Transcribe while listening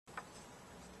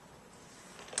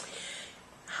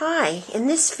Hi, in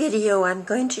this video I'm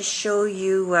going to show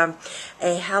you a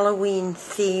Halloween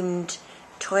themed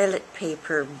toilet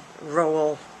paper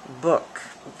roll book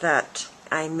that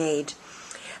I made.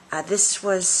 This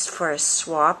was for a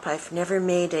swap. I've never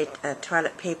made a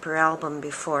toilet paper album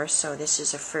before, so this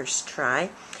is a first try.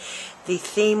 The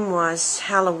theme was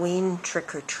Halloween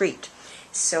Trick or Treat.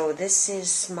 So this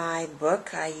is my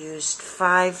book. I used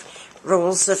 5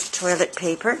 rolls of toilet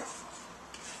paper,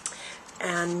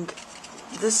 and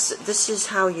this is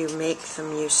how you make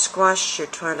them. You squash your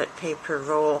toilet paper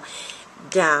roll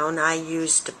down. I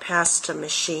used a pasta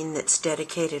machine that's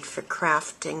dedicated for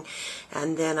crafting,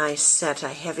 and then I set a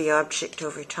heavy object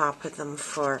over top of them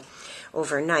for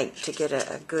overnight to get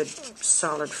a good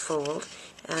solid fold,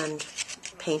 and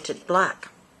painted black.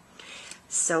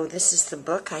 So this is the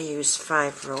book. I used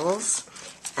 5 rolls,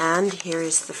 and here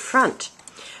is the front.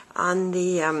 On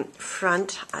the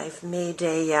front I've made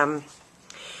a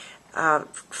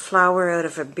flower out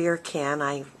of a beer can.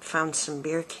 I found some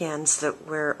beer cans that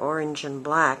were orange and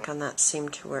black, and that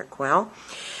seemed to work well.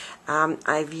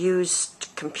 I've used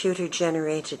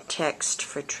computer-generated text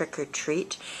for Trick or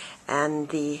Treat, and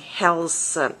the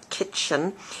Hell's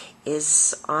Kitchen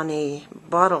is on a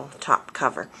bottle top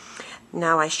cover.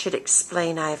 Now I should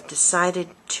explain, I've decided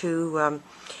to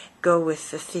go with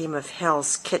the theme of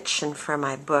Hell's Kitchen for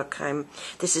my book.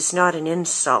 This is not an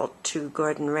insult to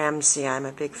Gordon Ramsay. I'm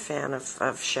a big fan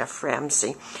of Chef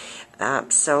Ramsay.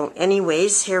 So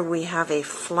anyways, here we have a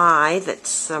fly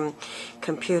that's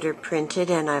computer printed,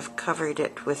 and I've covered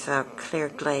it with a clear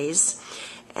glaze,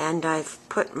 and I've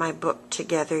put my book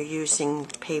together using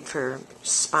paper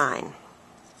spine.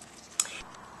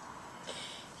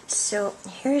 So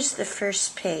here's the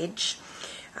first page.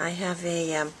 I have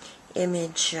a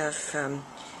image of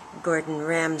Gordon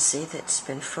Ramsay that's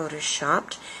been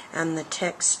photoshopped, and the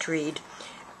text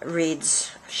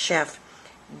reads, Chef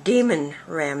Demon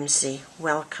Ramsay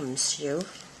welcomes you.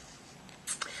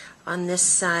 On this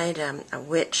side, a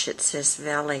witch, it says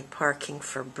valet parking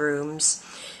for brooms,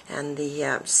 and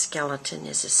the skeleton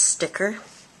is a sticker.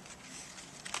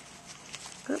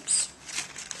 Oops.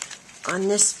 On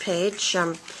this page,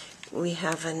 we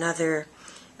have another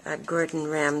Gordon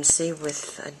Ramsay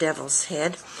with a devil's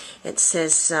head. It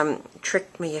says,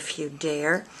 trick me if you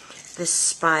dare. This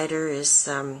spider is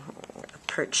a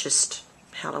purchased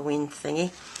Halloween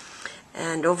thingy.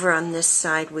 And over on this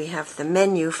side we have the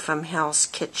menu from Hell's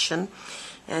Kitchen,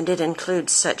 and it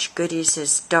includes such goodies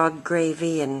as dog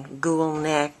gravy and ghoul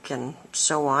neck and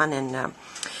so on, and the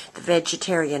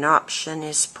vegetarian option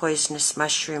is poisonous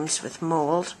mushrooms with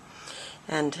mold.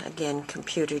 And again,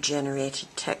 computer-generated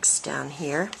text down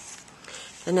here.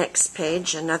 The next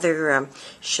page, another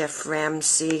Chef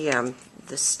Ramsay,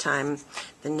 this time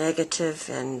the negative,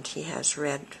 and he has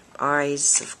red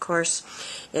eyes, of course.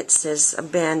 It says,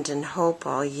 abandon hope,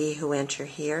 all ye who enter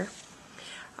here.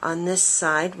 On this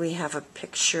side, we have a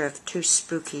picture of 2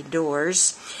 spooky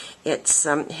doors. It's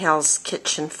Hell's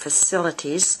Kitchen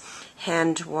facilities,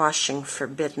 hand washing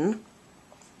forbidden.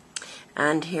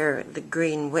 And here the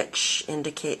green witch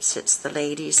indicates it's the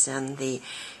ladies, and the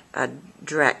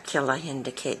Dracula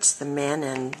indicates the men,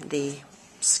 and the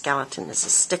skeleton is a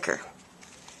sticker.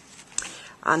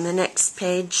 On the next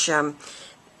page,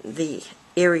 the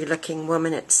eerie looking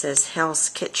woman, it says Hell's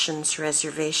Kitchen's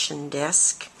reservation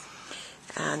desk,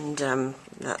 and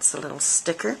that's a little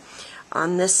sticker.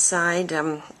 On this side,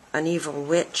 an evil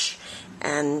witch,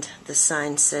 and the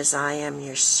sign says, I am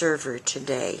your server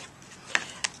today.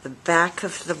 The back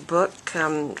of the book,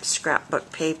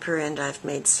 scrapbook paper, and I've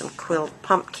made some quilled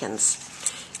pumpkins.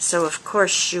 So of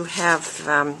course you have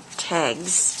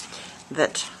tags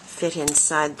that fit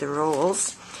inside the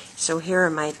rolls. So here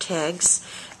are my tags.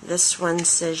 This one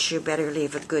says you better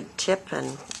leave a good tip,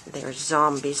 and they're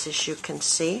zombies, as you can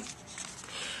see.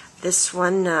 This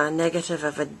one, negative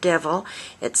of a devil,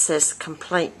 it says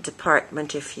complaint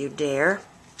department if you dare.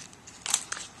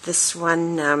 This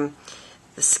one,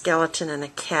 the skeleton and a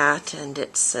cat, and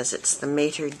it says it's the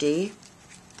maitre d'.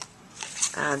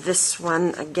 This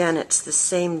one, again, it's the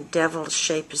same devil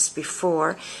shape as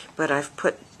before, but I've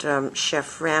put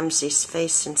Chef Ramsay's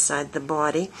face inside the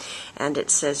body, and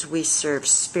it says we serve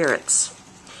spirits.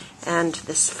 And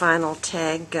this final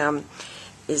tag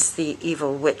is the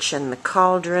evil witch in the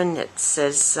cauldron. It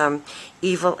says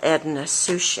evil Edna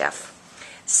sous chef.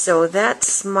 So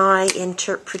that's my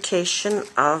interpretation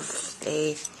of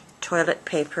a toilet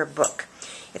paper book.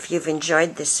 If you've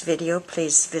enjoyed this video,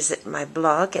 please visit my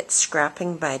blog at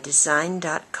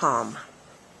scrappingbydesign.com.